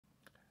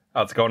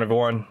How's it going,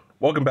 everyone?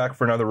 Welcome back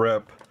for another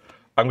rip.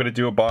 I'm going to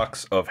do a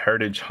box of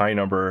Heritage High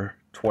Number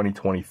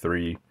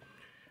 2023.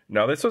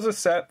 Now, this was a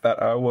set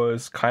that I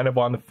was kind of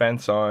on the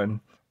fence on.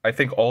 I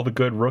think all the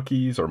good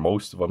rookies, or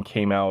most of them,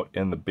 came out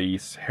in the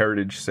base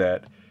Heritage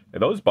set.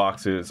 And those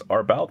boxes are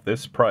about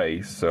this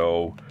price,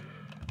 so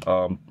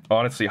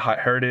honestly,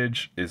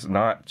 Heritage is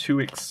not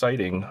too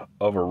exciting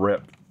of a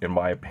rip, in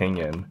my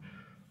opinion.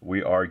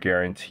 We are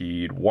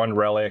guaranteed one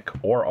relic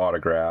or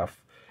autograph.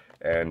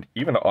 And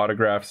even the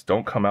autographs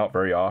don't come out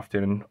very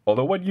often.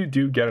 Although when you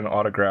do get an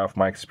autograph,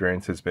 my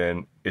experience has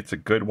been it's a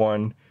good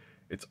one.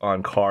 It's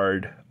on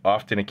card.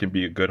 Often it can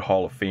be a good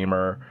Hall of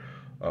Famer.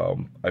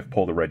 I've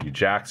pulled a Reggie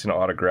Jackson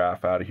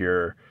autograph out of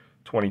here.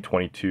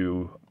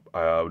 2022,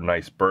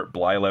 nice Bert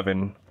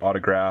Blyleven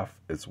autograph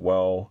as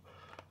well.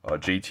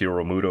 JT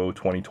Realmuto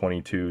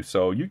 2022.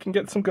 So you can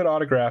get some good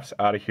autographs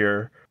out of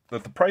here.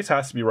 But the price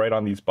has to be right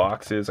on these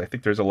boxes. I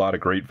think there's a lot of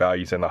great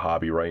values in the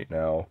hobby right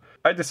now.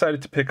 I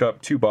decided to pick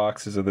up 2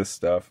 boxes of this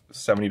stuff.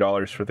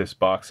 $70 for this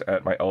box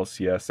at my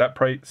LCS. That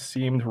price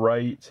seemed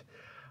right.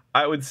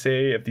 I would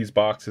say if these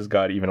boxes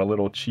got even a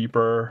little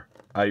cheaper,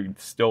 I'd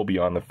still be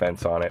on the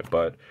fence on it.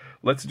 But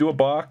let's do a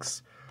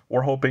box.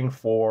 We're hoping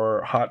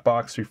for hot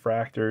box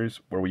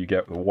refractors, where we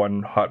get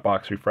 1 hot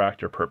box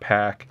refractor per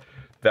pack.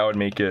 That would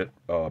make it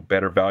a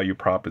better value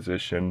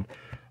proposition.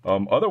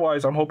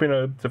 Otherwise, I'm hoping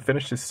to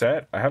finish this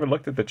set. I haven't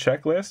looked at the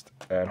checklist,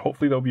 and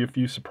hopefully there'll be a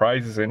few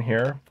surprises in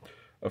here.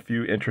 A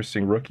few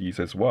interesting rookies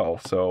as well.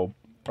 So,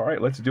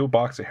 alright, let's do a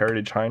box of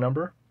Heritage High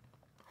Number.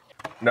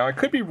 Now, I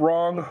could be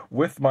wrong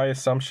with my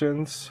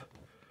assumptions.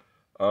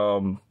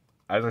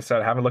 As I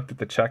said, I haven't looked at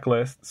the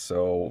checklist,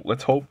 so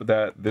let's hope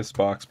that this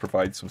box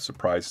provides some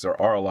surprises.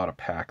 There are a lot of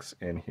packs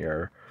in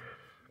here.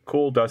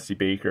 Cool Dusty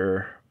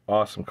Baker,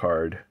 awesome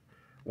card.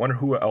 Wonder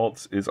who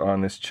else is on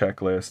this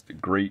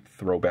checklist. Great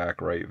throwback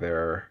right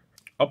there.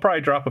 I'll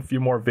probably drop a few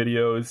more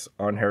videos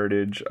on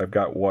Heritage. I've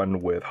got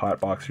one with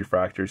hot box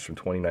refractors from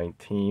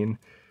 2019.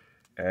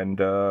 And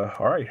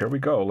alright, here we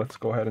go. Let's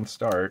go ahead and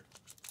start.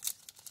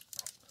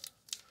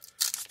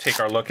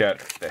 Take our look at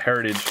the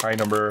Heritage High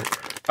Number.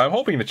 I'm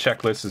hoping the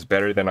checklist is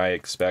better than I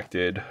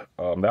expected.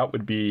 That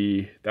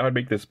would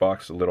make this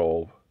box a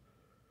little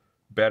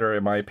better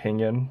in my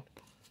opinion.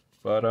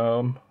 But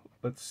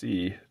let's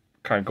see.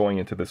 Kind of going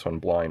into this one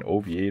blind.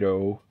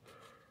 Oviedo,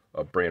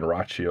 Brian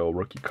Raccio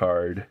rookie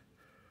card.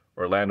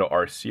 Orlando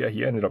Arcia,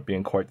 he ended up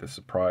being quite the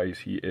surprise.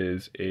 He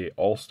is a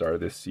all-star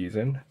this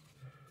season.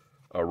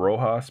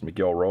 Rojas,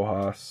 Miguel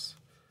Rojas.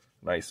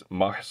 Nice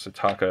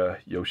Masataka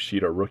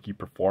Yoshida rookie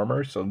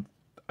performer. So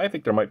I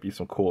think there might be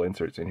some cool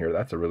inserts in here.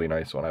 That's a really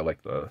nice one. I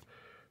like the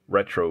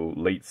retro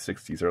late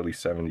 60s, early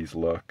 70s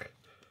look.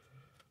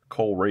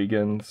 Cole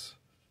Reagans,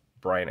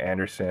 Brian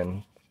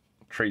Anderson,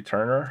 Trey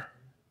Turner,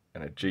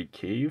 and a Jake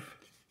Cave.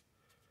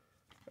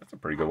 That's a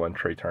pretty good one,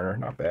 Trey Turner.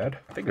 Not bad.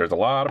 I think there's a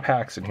lot of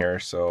packs in here,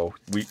 so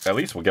at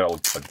least we'll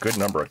get a good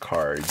number of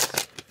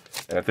cards.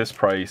 And at this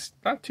price,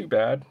 not too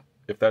bad.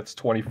 If that's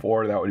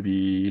 24, that would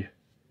be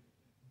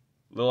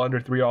a little under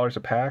 $3 a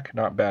pack.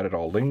 Not bad at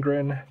all.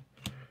 Lindgren,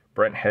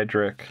 Brent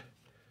Hedrick,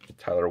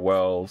 Tyler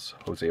Wells,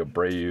 Jose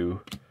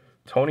Abreu,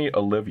 Tony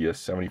Olivia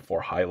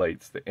 74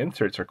 highlights. The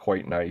inserts are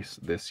quite nice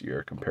this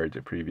year compared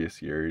to previous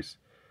years.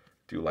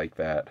 Do like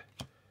that.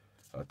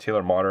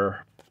 Taylor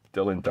Motter,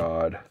 Dylan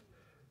Dodd,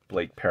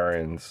 Blake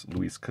Perrins,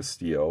 Luis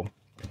Castillo.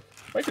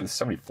 Might be the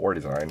 74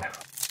 design.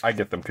 I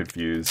get them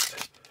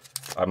confused.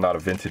 I'm not a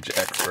vintage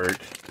expert.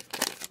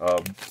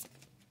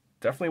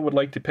 Definitely would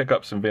like to pick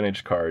up some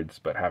vintage cards,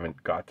 but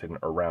haven't gotten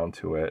around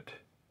to it.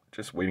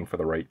 Just waiting for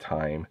the right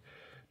time.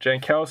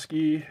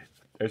 Jankowski,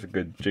 there's a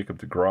good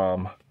Jacob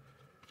deGrom.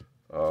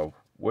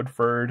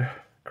 Woodford,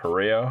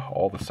 Correa,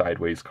 all the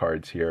sideways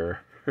cards here.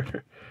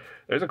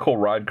 There's a cool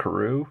Rod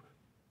Carew.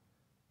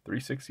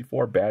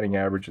 364 batting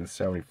average and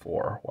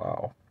 74.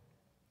 Wow.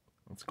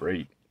 That's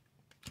great.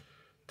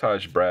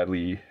 Taj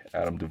Bradley,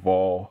 Adam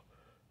Duvall,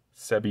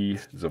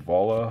 Sebi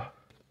Zavala,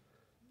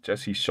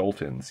 Jesse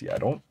Schultens. Yeah, I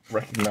don't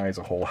recognize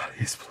a whole lot of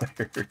these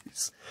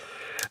players.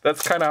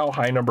 That's kind of how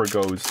High Number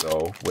goes,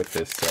 though, with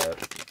this set.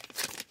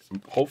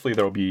 Hopefully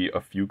there will be a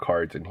few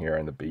cards in here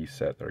in the base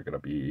set that are going to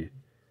be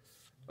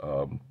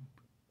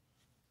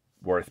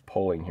worth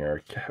pulling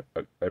here.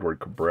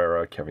 Edward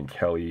Cabrera, Kevin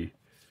Kelly,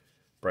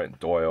 Brent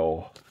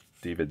Doyle,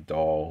 David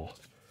Dahl,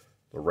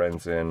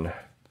 Lorenzen,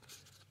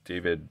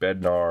 David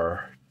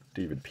Bednar,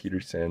 David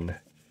Peterson,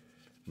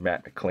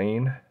 Matt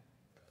McLean,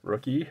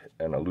 rookie,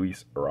 and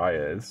Luis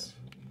Arias.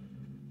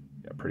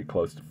 Yeah, pretty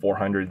close to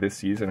 400 this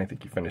season. I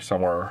think he finished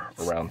somewhere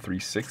around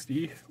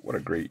 360. What a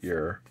great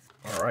year.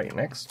 All right,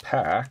 next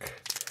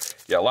pack.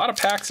 Yeah, a lot of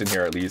packs in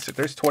here at least. If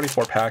there's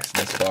 24 packs in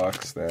this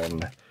box,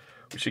 then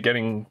we should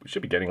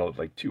be getting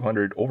like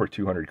 200, over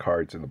 200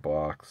 cards in the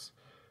box.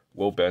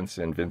 Will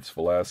Benson, Vince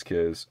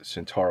Velasquez,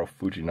 Shintaro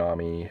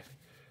Fujinami,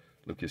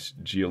 Lucas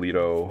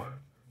Giolito,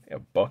 yeah,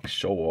 Buck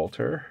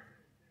Showalter.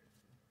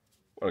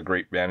 What a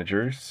great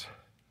managers.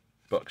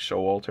 Buck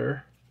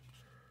Showalter.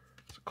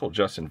 It's a cool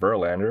Justin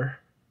Verlander.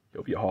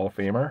 He'll be a Hall of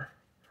Famer.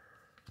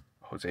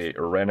 Jose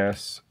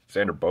Arenas,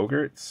 Xander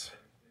Bogaerts,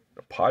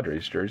 A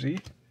Padres jersey.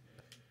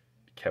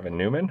 Kevin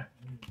Newman.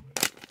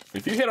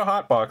 If you hit a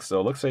hot box,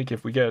 though, looks like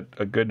if we get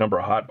a good number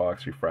of hot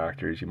box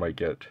refractors, you might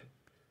get,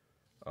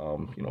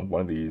 you know,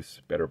 one of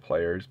these better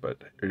players.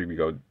 But here we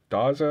go.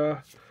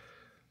 Daza,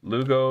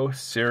 Lugo,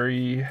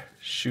 Siri,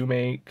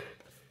 Shoemake,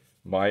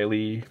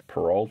 Miley,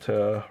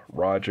 Peralta,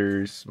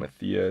 Rogers,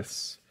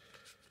 Matthias,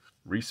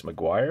 Reese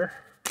McGuire.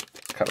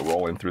 Kind of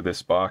rolling through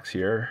this box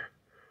here.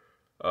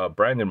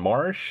 Brandon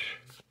Marsh,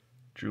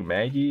 Drew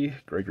Maggie,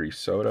 Gregory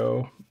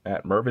Soto,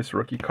 Matt Mervis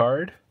rookie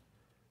card.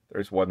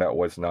 There's one that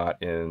was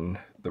not in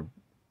the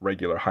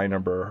regular high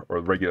number or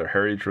regular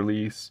heritage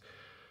release.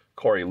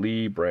 Corey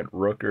Lee, Brent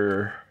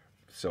Rooker,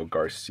 Sil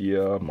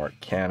Garcia, Mark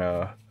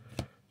Canna,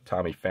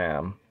 Tommy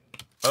Pham.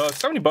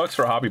 $70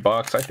 for a hobby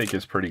box I think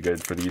is pretty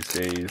good for these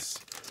days.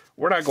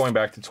 We're not going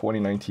back to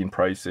 2019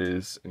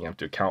 prices, and you have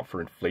to account for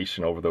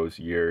inflation over those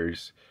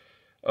years.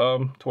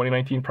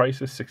 2019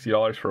 prices,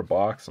 $60 for a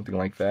box, something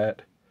like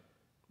that.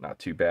 Not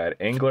too bad.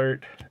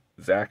 Englert,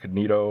 Zach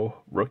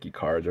Neto, rookie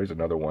card. There's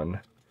another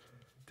one.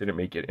 Didn't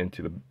make it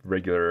into the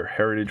regular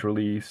heritage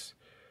release.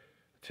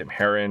 Tim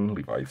Herron,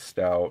 Levi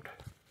Stout,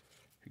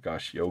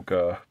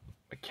 Higashioka,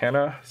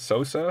 McKenna,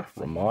 Sosa,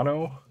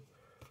 Romano,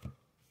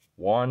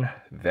 Juan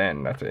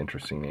Then. That's an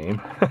interesting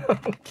name.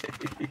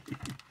 Okay.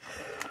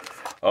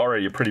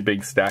 Already a pretty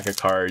big stack of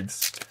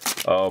cards.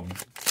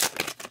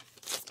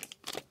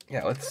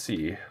 Yeah, let's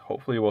see.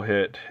 Hopefully we'll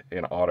hit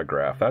an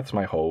autograph. That's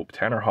my hope.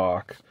 Tanner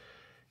Hawk,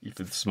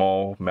 Ethan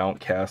Small,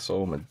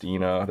 Mountcastle,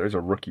 Medina. There's a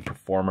rookie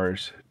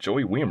performers.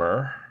 Joey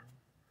Weimer.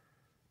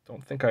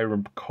 Don't think I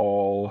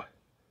recall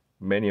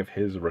many of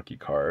his rookie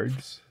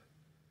cards.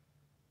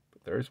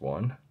 But there's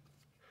one.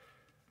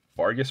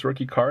 Vargas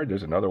rookie card.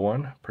 There's another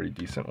one. Pretty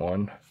decent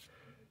one.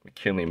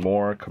 McKinley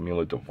Moore,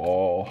 Camila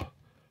Duvall,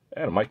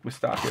 and Mike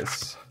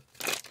Moustakas.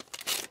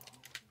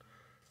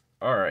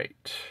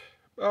 Alright.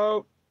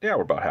 Oh, yeah,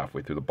 we're about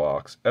halfway through the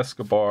box.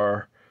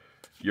 Escobar,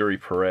 Yuri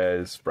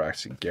Perez,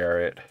 Braxton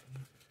Garrett.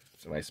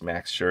 It's a nice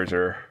Max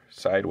Scherzer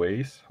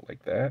sideways. I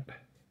like that.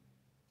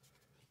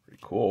 Pretty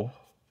cool.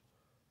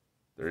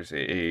 There's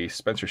a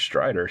Spencer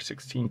Strider,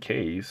 16 Ks.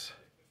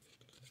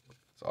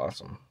 It's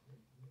awesome.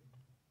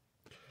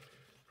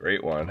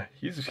 Great one.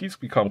 He's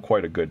become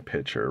quite a good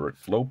pitcher.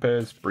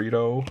 Lopez,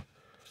 Brito,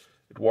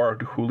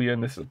 Eduardo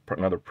Julian. This is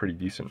another pretty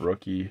decent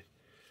rookie.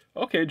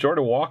 Okay,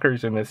 Jordan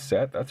Walker's in this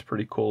set. That's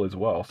pretty cool as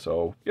well.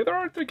 So, yeah,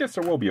 I guess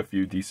there will be a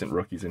few decent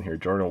rookies in here.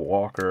 Jordan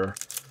Walker.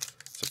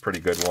 It's a pretty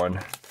good one.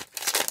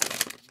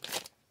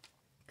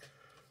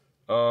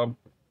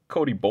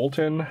 Cody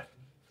Bolton.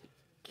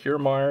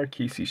 Kiermaier,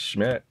 Casey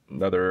Schmidt.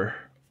 Another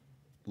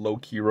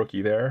low-key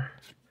rookie there.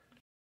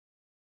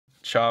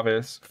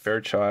 Chavez,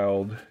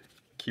 Fairchild,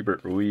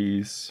 Keibert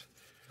Ruiz,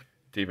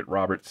 David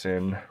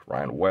Robertson,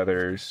 Ryan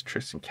Weathers,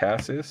 Tristan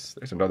Cassis.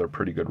 There's another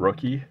pretty good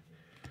rookie.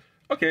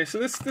 Okay, so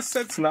this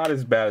set's not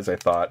as bad as I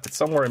thought. It's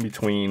somewhere in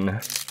between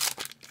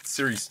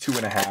Series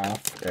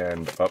 2.5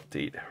 and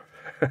Update.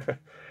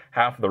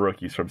 Half of the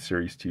rookies from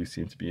Series 2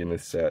 seem to be in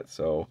this set,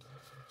 so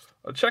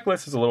the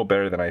checklist is a little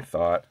better than I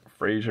thought.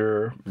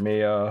 Frazier,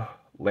 Maya,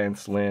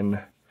 Lance Lynn,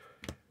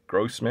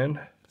 Grossman,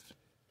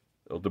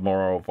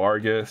 Ildemaro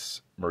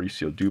Vargas,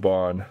 Mauricio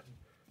Dubon,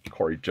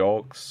 Corey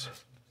Julks,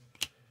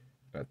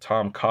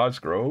 Tom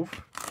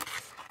Cosgrove.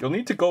 You'll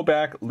need to go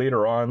back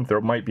later on. There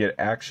might be an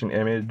action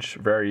image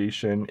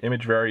variation,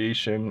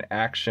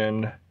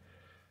 action.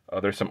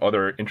 There's some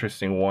other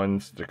interesting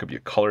ones. There could be a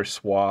color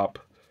swap.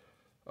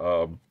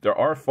 There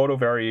are photo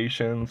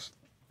variations,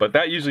 but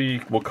that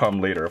usually will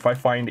come later. If I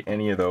find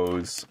any of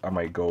those, I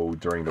might go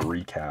during the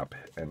recap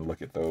and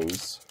look at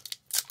those.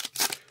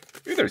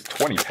 Maybe there's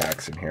 20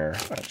 packs in here.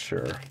 Not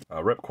sure.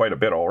 Ripped quite a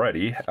bit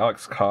already.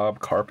 Alex Cobb,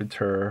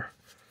 Carpenter.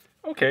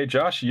 Okay,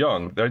 Josh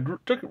Young. The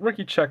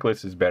rookie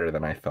checklist is better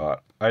than I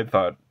thought. I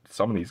thought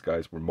some of these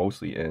guys were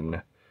mostly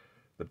in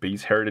the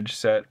base heritage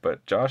set,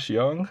 but Josh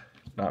Young,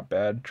 not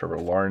bad. Trevor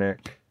Larnach.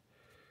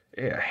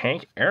 Yeah,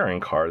 Hank Aaron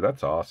card.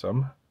 That's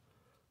awesome.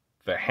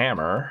 The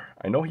Hammer.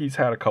 I know he's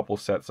had a couple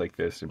sets like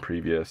this in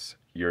previous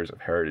years of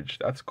heritage.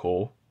 That's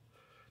cool.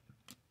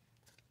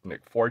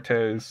 Nick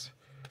Fortes,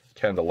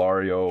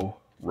 Candelario,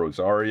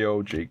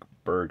 Rosario, Jake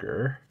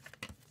Berger.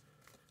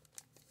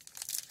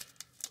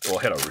 We'll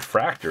hit a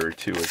refractor or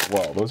two as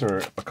well. Those are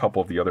a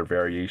couple of the other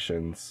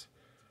variations.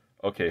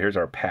 Okay, here's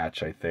our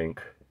patch, I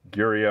think.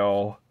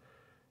 Gurriel,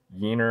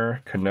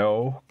 Yener,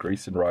 Cano,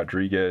 Grayson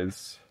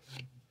Rodriguez,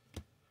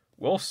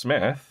 Will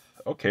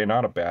Smith. Okay,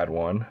 not a bad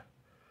one.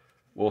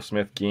 Will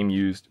Smith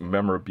game-used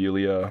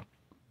memorabilia.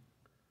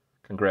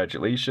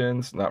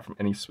 Congratulations. Not from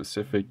any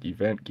specific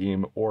event,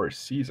 game, or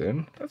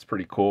season. That's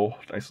pretty cool.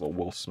 Nice little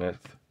Will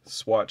Smith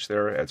swatch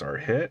there as our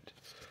hit.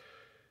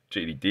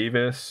 J.D.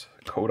 Davis,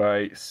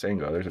 Kodai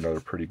Senga. There's another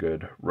pretty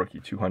good rookie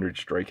 200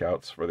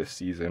 strikeouts for this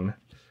season.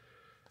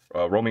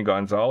 Romy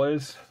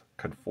Gonzalez,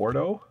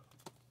 Conforto.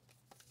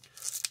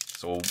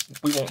 So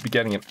we won't be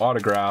getting an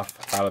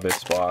autograph out of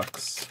this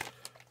box.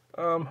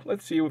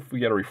 Let's see if we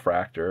get a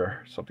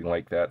refractor, something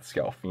like that.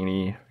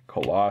 Scalfini,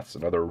 Colas,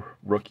 another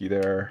rookie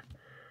there.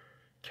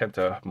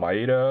 Kenta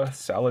Maeda,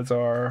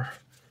 Salazar,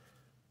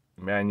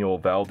 Emmanuel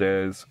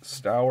Valdez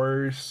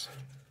Stowers,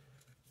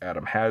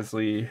 Adam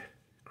Hasley,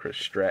 Chris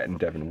Stratton,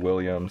 Devin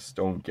Williams,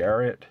 Stone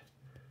Garrett.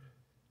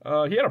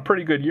 He had a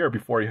pretty good year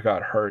before he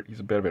got hurt. He's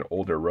a bit of an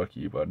older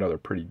rookie, but another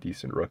pretty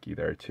decent rookie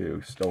there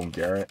too. Stone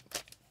Garrett.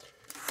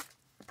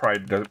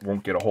 Probably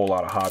won't get a whole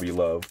lot of hobby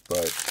love,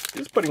 but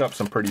he's putting up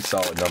some pretty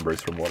solid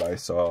numbers from what I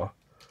saw.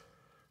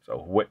 So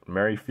Whit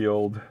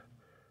Merrifield,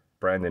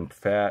 Brandon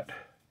Pfaadt,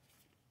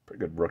 pretty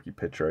good rookie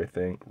pitcher, I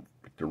think.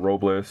 Victor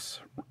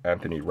Robles,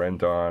 Anthony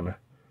Rendon,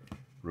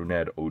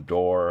 Rougned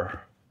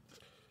Odor,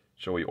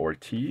 Joey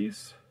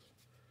Ortiz,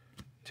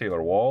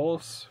 Taylor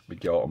Walls,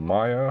 Miguel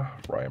Amaya,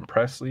 Ryan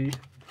Presley.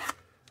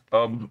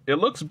 It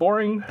looks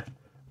boring,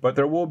 but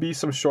there will be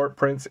some short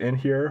prints in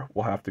here.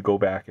 We'll have to go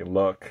back and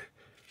look.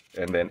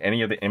 And then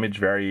any of the image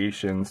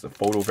variations, the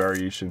photo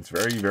variations,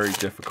 very, very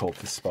difficult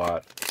to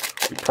spot.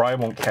 We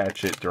probably won't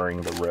catch it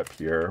during the rip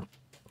here.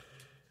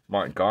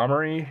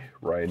 Montgomery,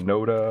 Ryan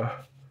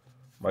Noda,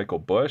 Michael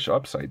Bush,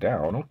 upside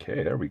down.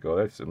 Okay, there we go.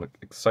 That's some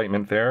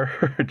excitement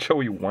there.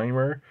 Joey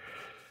Weimer.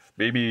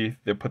 Maybe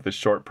they put the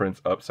short prints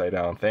upside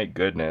down. Thank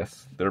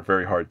goodness. They're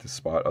very hard to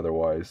spot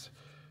otherwise.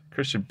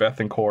 Christian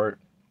Bethencourt,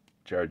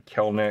 Jared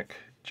Kelnick,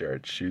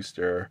 Jared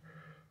Schuster,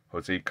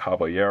 Jose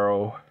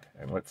Caballero.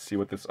 And let's see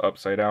what this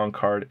upside down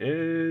card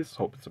is.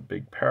 Hope it's a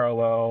big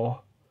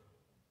parallel.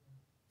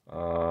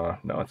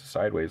 No, it's a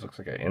sideways. Looks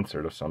like an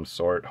insert of some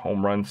sort.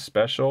 Home run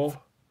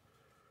special.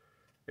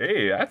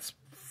 Hey, that's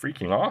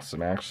freaking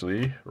awesome,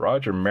 actually.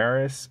 Roger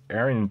Maris,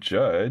 Aaron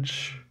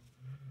Judge.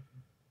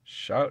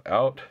 Shout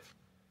out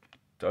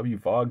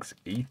WVogs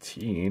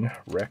 18,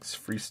 Rex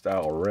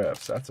Freestyle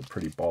Riffs. That's a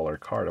pretty baller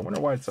card. I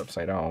wonder why it's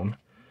upside down.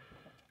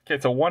 Okay,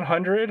 it's a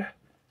 100.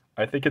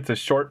 I think it's a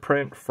short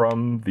print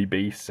from the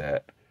base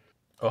set.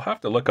 I'll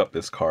have to look up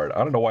this card. I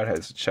don't know why it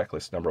has a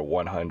checklist number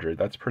 100.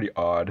 That's pretty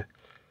odd.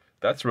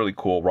 That's really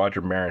cool. Roger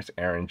Maris,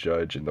 Aaron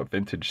Judge in the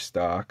vintage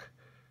stock.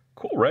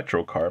 Cool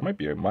retro card. Might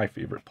be my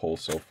favorite pull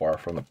so far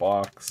from the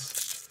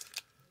box.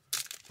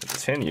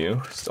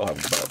 Continue. Still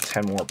have about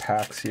 10 more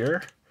packs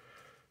here.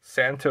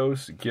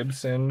 Santos,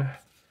 Gibson,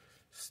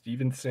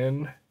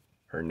 Stevenson,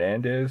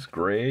 Hernandez,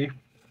 Gray,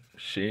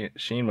 Shane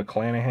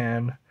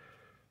McClanahan,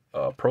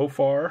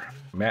 Profar,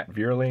 Matt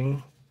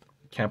Vierling,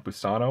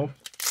 Campusano.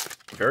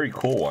 Very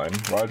cool one.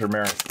 Roger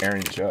Maris,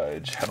 Aaron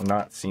Judge. Have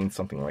not seen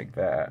something like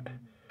that.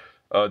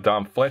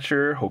 Dom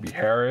Fletcher, Hobie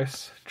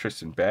Harris,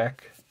 Tristan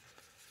Beck,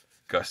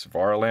 Gus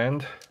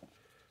Varland.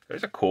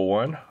 There's a cool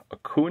one.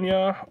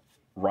 Acuna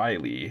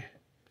Riley.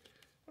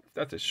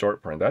 That's a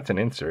short print. That's an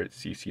insert.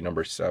 CC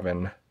number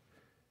 7.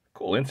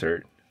 Cool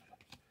insert.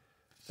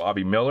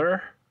 Bobby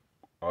Miller.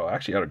 Oh,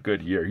 actually had a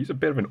good year. He's a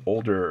bit of an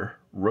older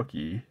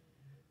rookie,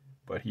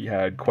 but he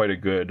had quite a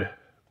good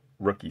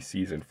rookie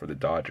season for the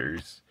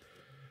Dodgers.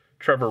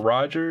 Trevor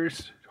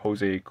Rogers,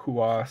 Jose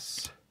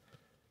Cuas,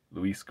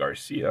 Luis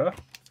Garcia.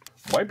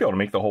 Might be able to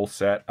make the whole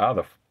set out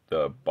of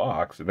the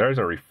box. And there's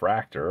a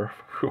refractor.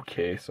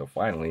 Okay, so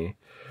finally.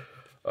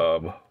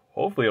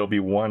 Hopefully it'll be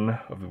one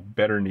of the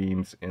better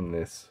names in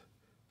this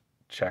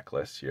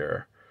checklist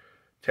here.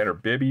 Tanner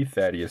Bibby,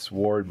 Thaddeus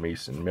Ward,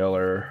 Mason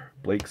Miller,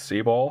 Blake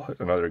Sabol,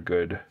 another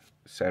good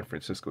San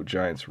Francisco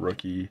Giants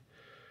rookie.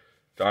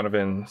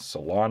 Donovan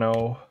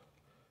Solano,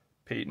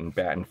 Peyton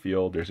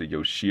Battenfield. There's a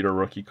Yoshida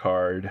rookie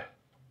card.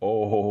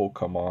 Oh,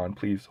 come on,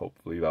 please.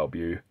 Hopefully that'll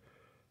be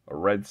a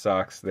Red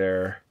Sox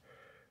there.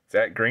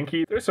 Zach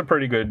Greinke. There's some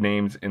pretty good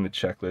names in the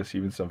checklist,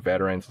 even some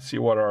veterans. Let's see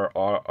what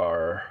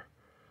our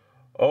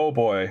oh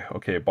boy.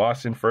 Okay,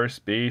 Boston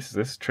first base. Is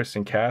this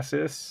Tristan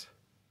Cassis?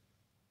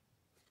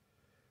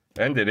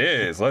 And it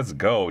is. Let's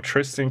go.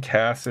 Tristan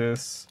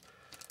Cassis.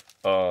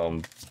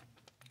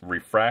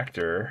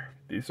 Refractor.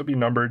 These will be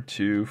numbered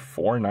to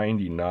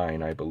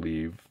 499, I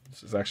believe.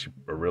 This is actually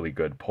a really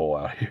good pull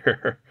out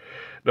here.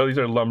 No, these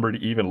are numbered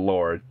even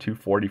lower.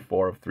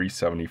 244 of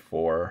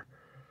 374.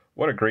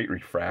 What a great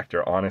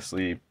refractor,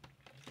 honestly.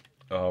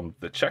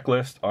 The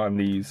checklist on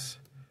these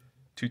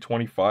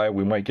 225,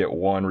 we might get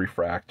one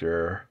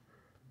refractor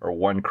or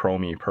one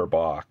chromie per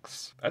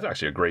box. That's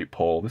actually a great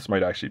pull. This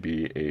might actually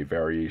be a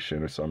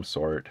variation of some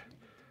sort.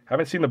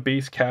 Haven't seen the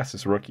base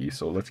Cassis rookie,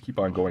 so let's keep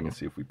on going and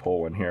see if we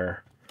pull one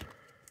here.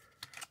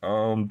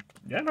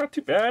 Yeah, not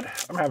too bad.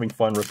 I'm having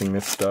fun ripping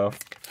this stuff.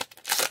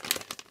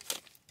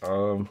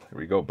 Here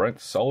we go. Brent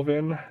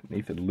Sullivan,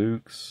 Nathan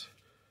Lukes,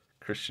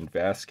 Christian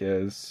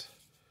Vasquez,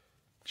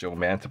 Joe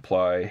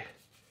Mantiply,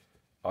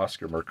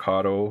 Oscar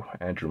Mercado,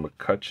 Andrew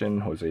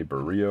McCutcheon, Jose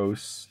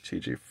Barrios,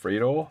 TJ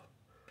Friedel,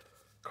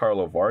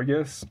 Carlo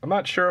Vargas. I'm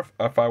not sure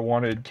if I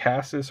wanted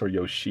Cassis or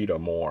Yoshida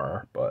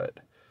more, but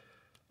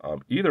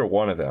either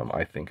one of them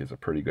I think is a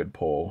pretty good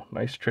pull.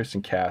 Nice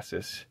Tristan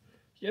Cassis.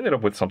 He ended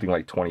up with something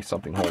like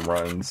 20-something home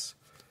runs.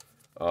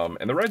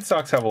 And the Red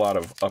Sox have a lot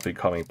of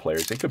up-and-coming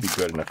players. They could be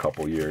good in a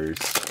couple years.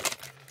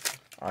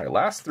 All right,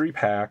 last 3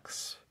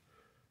 packs.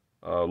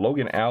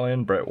 Logan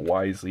Allen, Brett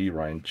Wisely,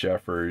 Ryan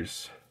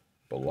Jeffers,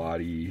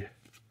 Bellotti,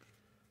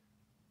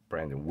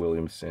 Brandon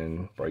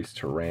Williamson, Bryce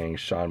Terang,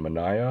 Sean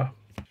Manaea,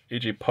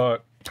 AJ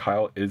Puck,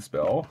 Kyle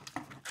Isbell.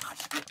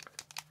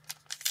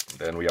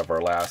 Then we have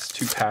our last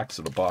 2 packs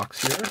of the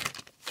box here.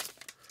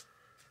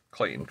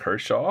 Clayton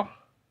Kershaw,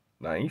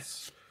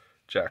 nice.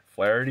 Jack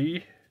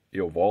Flaherty,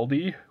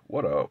 Eovaldi,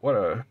 what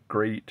a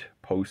great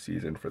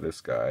postseason for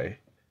this guy.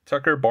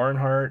 Tucker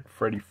Barnhart,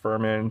 Freddie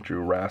Fermin, Drew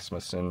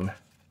Rasmussen,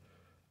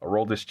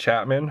 Aroldis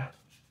Chapman,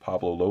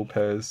 Pablo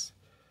Lopez,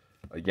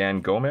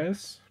 again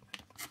Gomez.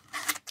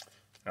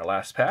 Our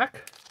last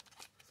pack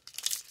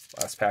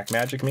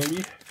magic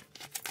maybe.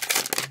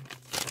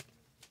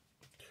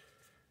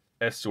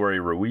 Estuary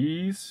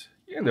Ruiz,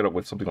 he ended up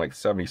with something like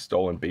 70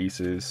 stolen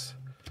bases.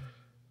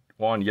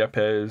 Juan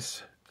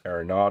Yepes,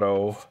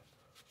 Arenado,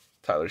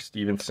 Tyler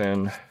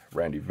Stevenson,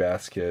 Randy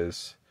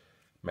Vasquez,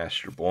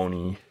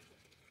 Mastrobuoni,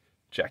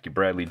 Jackie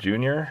Bradley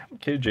Jr.,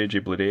 okay,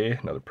 JJ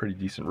Bleday, another pretty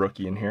decent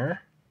rookie in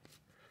here,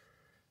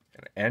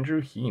 and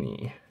Andrew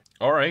Heaney.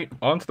 All right,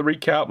 on to the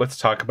recap. Let's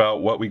talk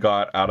about what we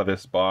got out of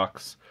this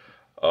box.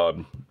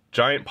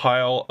 Giant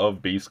pile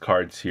of base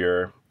cards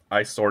here.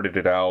 I sorted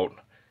it out,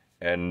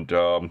 and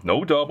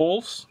no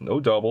doubles,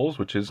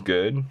 which is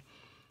good.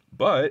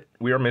 But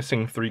we are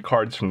missing 3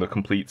 cards from the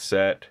complete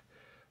set.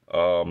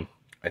 I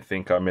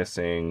think I'm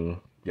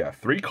missing,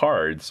 3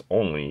 cards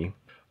only.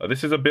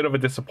 This is a bit of a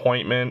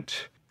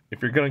disappointment.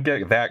 If you're going to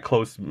get that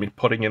close to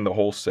putting in the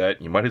whole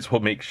set, you might as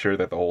well make sure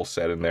that the whole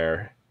set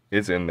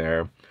is in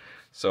there.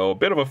 So a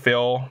bit of a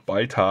fail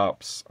by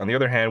Topps. On the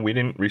other hand, we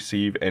didn't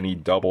receive any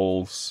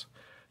doubles.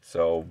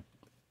 So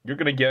you're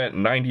going to get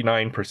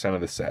 99%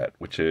 of the set,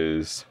 which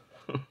is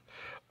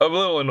a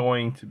little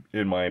annoying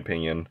in my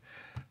opinion.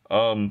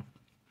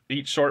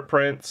 8 short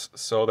prints,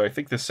 so I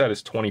think this set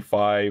is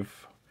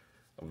 25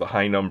 of the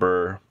high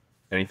number,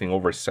 anything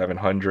over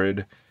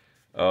 700.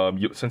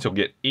 Since you'll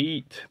get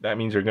 8, that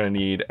means you're going to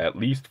need at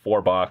least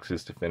 4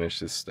 boxes to finish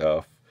this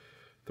stuff.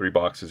 3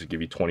 boxes to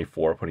give you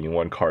 24, putting in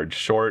 1 card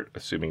short,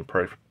 assuming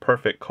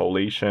perfect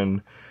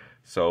collation.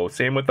 So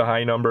same with the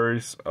high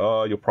numbers.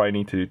 You'll probably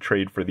need to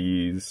trade for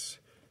these.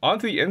 On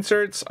to the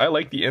inserts. I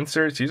like the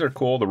inserts. These are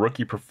cool. The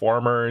rookie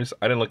performers.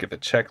 I didn't look at the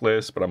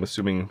checklist, but I'm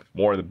assuming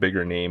more of the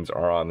bigger names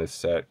are on this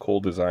set. Cool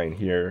design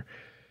here.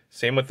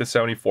 Same with the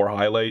 74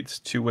 highlights.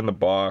 2 in the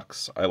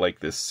box. I like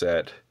this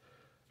set.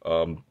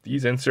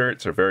 These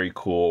inserts are very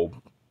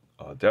cool.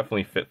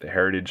 Definitely fit the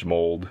heritage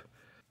mold.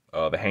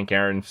 The Hank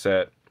Aaron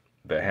set.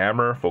 The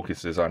hammer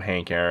focuses on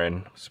Hank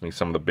Aaron, assuming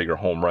some of the bigger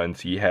home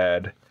runs he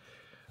had.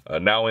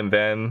 Now and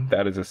Then,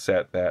 that is a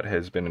set that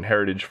has been in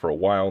heritage for a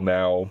while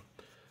now.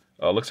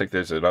 Looks like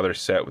there's another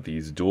set with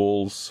these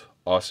duels.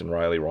 Austin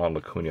Riley, Ron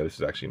Acuna. This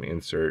is actually an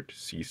insert.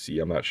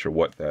 CC, I'm not sure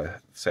what the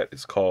set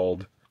is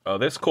called.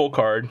 This cool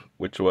card,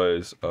 which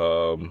was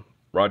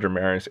Roger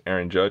Maris,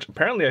 Aaron Judge.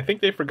 Apparently, I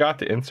think they forgot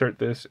to insert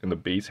this in the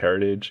base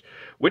heritage,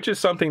 which is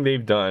something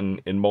they've done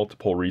in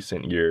multiple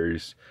recent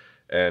years.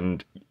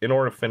 And in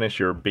order to finish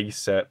your base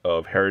set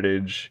of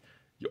heritage,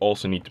 you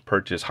also need to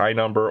purchase high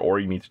number, or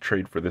you need to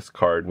trade for this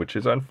card, which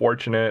is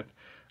unfortunate.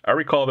 I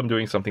recall them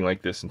doing something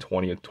like this in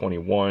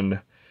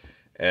 2021,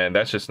 and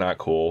that's just not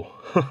cool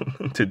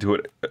to do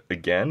it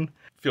again.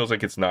 Feels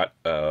like it's not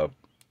a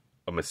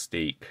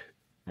mistake.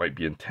 Might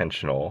be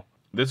intentional.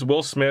 This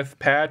Will Smith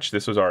patch,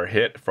 this was our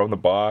hit from the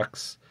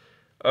box.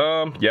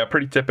 Yeah,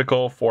 pretty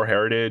typical for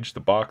heritage.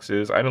 The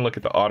boxes, I didn't look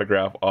at the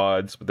autograph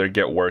odds, but they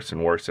get worse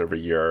and worse every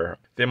year.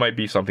 They might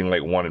be something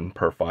like 1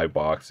 per 5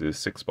 boxes,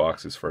 6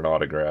 boxes for an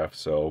autograph.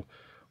 So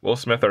Will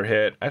Smith our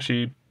hit.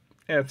 Actually,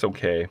 it's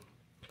okay.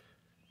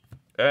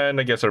 And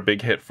I guess our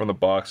big hit from the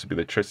box would be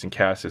the Tristan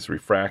Cassis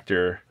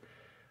refractor.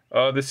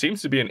 This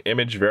seems to be an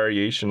image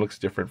variation, looks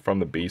different from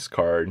the base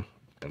card.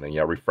 And then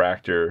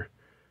refractor.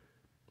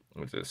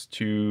 What's this?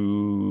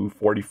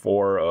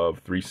 244 of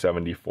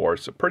 374.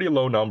 So pretty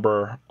low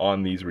number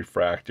on these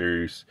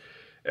refractors.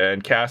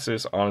 And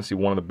Cassis, honestly,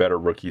 one of the better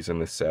rookies in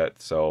the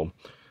set. So,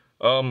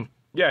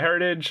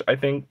 heritage, I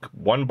think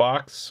 1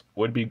 box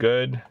would be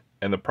good.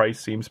 And the price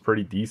seems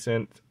pretty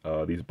decent.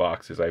 These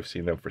boxes, I've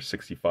seen them for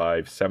 $65,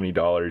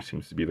 $70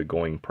 seems to be the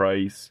going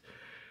price.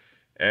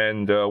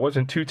 And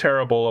wasn't too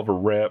terrible of a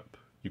rip.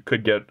 You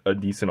could get a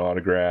decent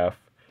autograph.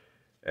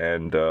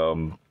 And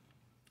I'm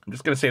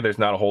just going to say there's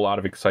not a whole lot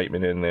of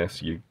excitement in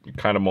this. You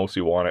kind of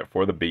mostly want it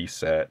for the base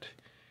set.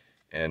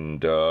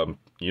 And,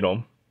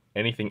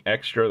 anything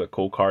extra, the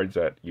cool cards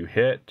that you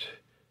hit,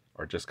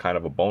 are just kind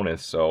of a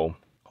bonus. So,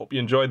 hope you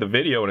enjoyed the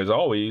video. And as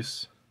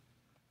always,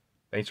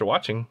 thanks for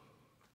watching.